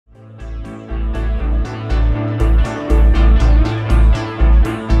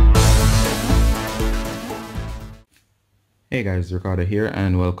Hey guys, Ricardo here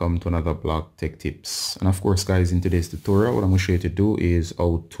and welcome to another blog tech tips. And of course guys, in today's tutorial what I'm going to show you to do is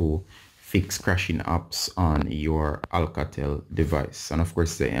how to fix crashing apps on your Alcatel device. And of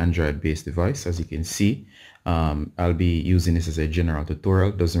course the Android based device, as you can see. I'll be using this as a general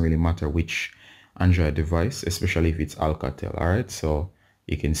tutorial. Doesn't really matter which Android device, especially if it's Alcatel. Alright, so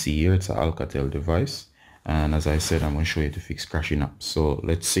you can see here it's an Alcatel device, and as I said, I'm going to show you to fix crashing apps. So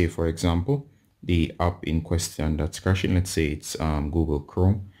let's say, for example, the app in question that's crashing, let's say it's Google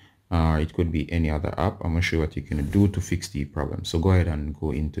Chrome, it could be any other app. I'm going to show you what you can do to fix the problem. So go ahead and go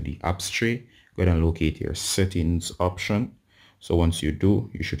into the apps tray, go ahead and locate your settings option. So once you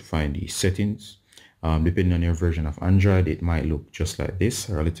do, you should find the settings. Depending on your version of Android, it might look just like this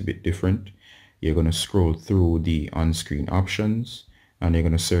or a little bit different. You're going to scroll through the on-screen options and you're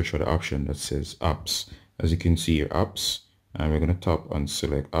going to search for the option that says apps. As you can see here, apps, and we're going to tap on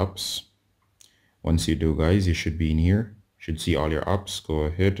select apps. Once you do, guys, you should be in here. You should see all your apps. Go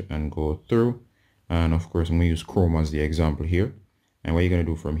ahead and go through. And of course, I'm going to use Chrome as the example here. And what you're going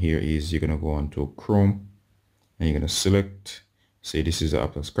to do from here is you're going to go on to Chrome and you're going to select, say this is the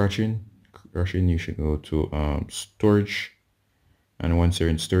app that's crashing. You should go to storage. And once you're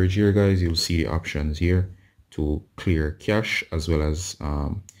in storage here, guys, you'll see the options here to clear cache as well as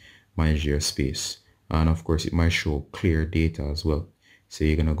manage your space. And of course, it might show clear data as well. So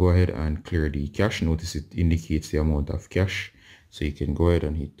you're going to go ahead and clear the cache. Notice it indicates the amount of cache. So you can go ahead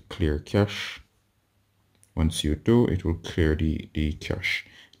and hit clear cache. Once you do, it will clear the cache.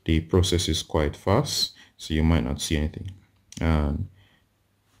 The process is quite fast, so you might not see anything. And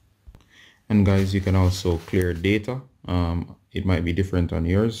guys, you can also clear data. It might be different on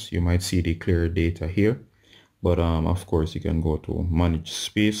yours. You might see the clear data here. But of course, you can go to manage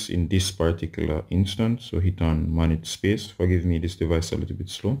space in this particular instance. So hit on manage space. Forgive me, this device is a little bit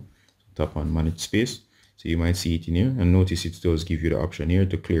slow. So tap on manage space. So you might see it in here, and notice it does give you the option here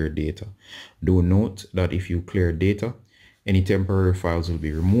to clear data. Do note that if you clear data, any temporary files will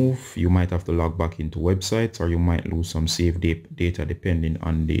be removed. You might have to log back into websites, or you might lose some saved data depending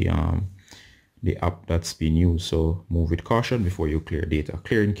on the app that's being used. So move with caution before you clear data.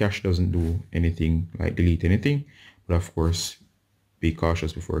 Clearing cache doesn't do anything like delete anything, but of course be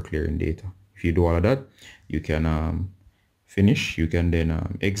cautious before clearing data. If you do all of that, you can finish. You can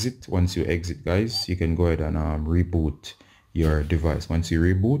then exit. Once you exit, guys, you can go ahead and reboot your device. Once you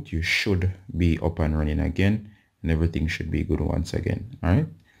reboot, you should be up and running again and everything should be good once again. All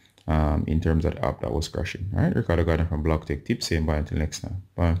right, in terms of the app that was crashing. All right, Ricardo Gardner from Blog Tech Tips, saying bye until next time.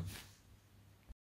 Bye.